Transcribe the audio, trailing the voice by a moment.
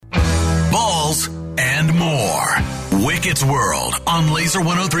and more. Wicked's World on Laser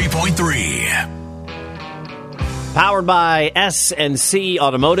 103.3. Powered by S&C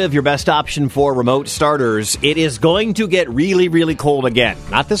Automotive, your best option for remote starters. It is going to get really, really cold again.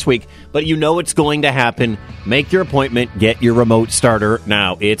 Not this week, but you know it's going to happen. Make your appointment. Get your remote starter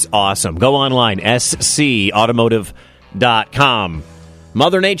now. It's awesome. Go online, scautomotive.com.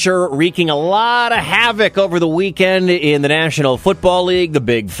 Mother Nature wreaking a lot of havoc over the weekend in the National Football League, the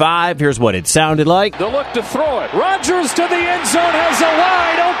Big Five. Here's what it sounded like. The look to throw it. Rodgers to the end zone has a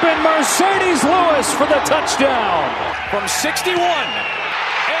wide open Mercedes Lewis for the touchdown from 61.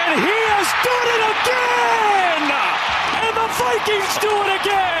 And he has done it again! And the Vikings do it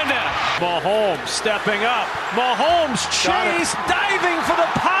again! Mahomes stepping up. Mahomes chase, diving for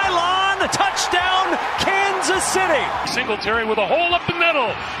the pylon. Touchdown, Kansas City. Singletary with a hole up the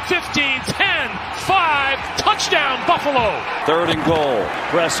middle. 15, 10, 5. Touchdown, Buffalo. 3rd and goal.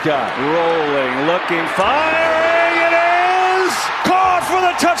 Prescott rolling, looking, firing. It is caught for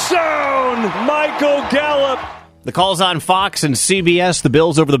the touchdown. Michael Gallup. The call's on Fox and CBS. The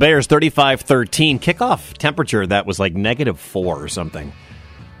Bills over the Bears, 35-13. Kickoff temperature that was like -4 or something.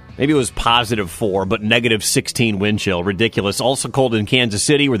 Maybe it was +4, but -16 wind chill. Ridiculous. Also cold in Kansas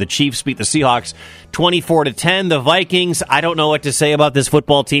City, where the Chiefs beat the Seahawks 24-10. The Vikings, I don't know what to say about this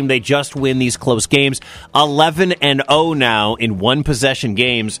football team. They just win these close games. 11-0 now in one-possession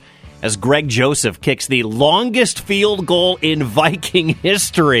games, as Greg Joseph kicks the longest field goal in Viking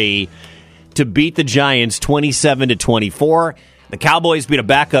history to beat the Giants 27-24. The Cowboys beat a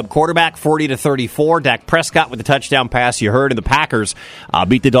backup quarterback 40-34. Dak Prescott with the touchdown pass you heard. And the Packers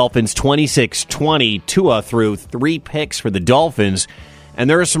beat the Dolphins 26-20. Tua threw 3 picks for the Dolphins. And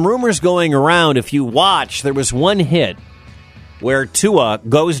there are some rumors going around. If you watch, there was one hit where Tua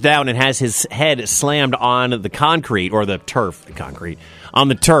goes down and has his head slammed on the concrete, or the turf, on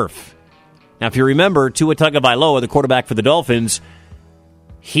the turf. Now, if you remember, Tua Tagovailoa, the quarterback for the Dolphins,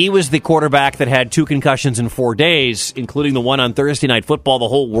 he was the quarterback that had 2 concussions in 4 days, including the one on Thursday Night Football the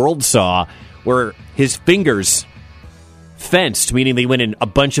whole world saw, where his fingers fenced, meaning they went in a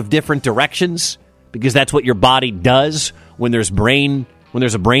bunch of different directions, because that's what your body does when there's a brain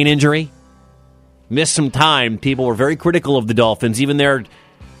injury. Missed some time. People were very critical of the Dolphins. Even their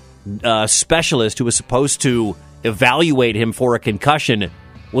specialist, who was supposed to evaluate him for a concussion,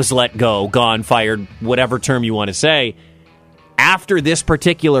 was let go, gone, fired, whatever term you want to say. After this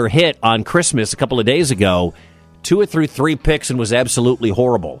particular hit on Christmas a couple of days ago, Tua threw 3 picks and was absolutely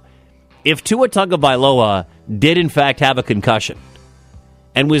horrible. If Tua Tagovailoa did in fact have a concussion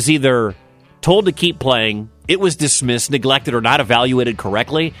and was either told to keep playing, it was dismissed, neglected, or not evaluated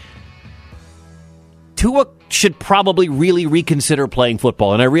correctly, Tua should probably really reconsider playing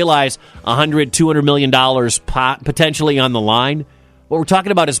football. And I realize $100, $200 million potentially on the line, but we're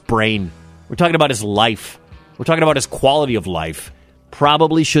talking about his brain. We're talking about his life. We're talking about his quality of life.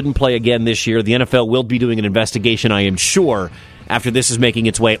 Probably shouldn't play again this year. The NFL will be doing an investigation, I am sure, after this is making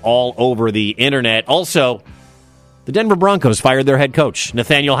its way all over the internet. Also, the Denver Broncos fired their head coach,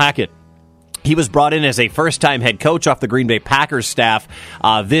 Nathaniel Hackett. He was brought in as a first-time head coach off the Green Bay Packers staff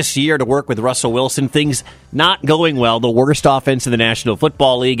this year to work with Russell Wilson. Things not going well. The worst offense in the National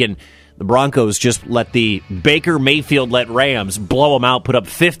Football League, and the Broncos just let the Baker Mayfield-led Rams blow them out, put up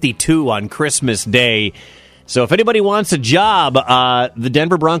 52 on Christmas Day. So if anybody wants a job, the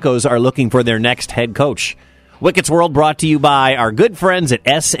Denver Broncos are looking for their next head coach. Wicked's World brought to you by our good friends at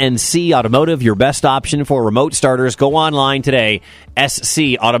S&C Automotive, your best option for remote starters. Go online today,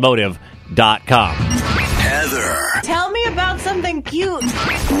 scautomotive.com. Heather. Tell me about something cute.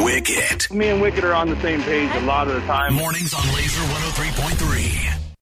 Wicked. Me and Wicked are on the same page a lot of the time. Mornings on Laser 103.3.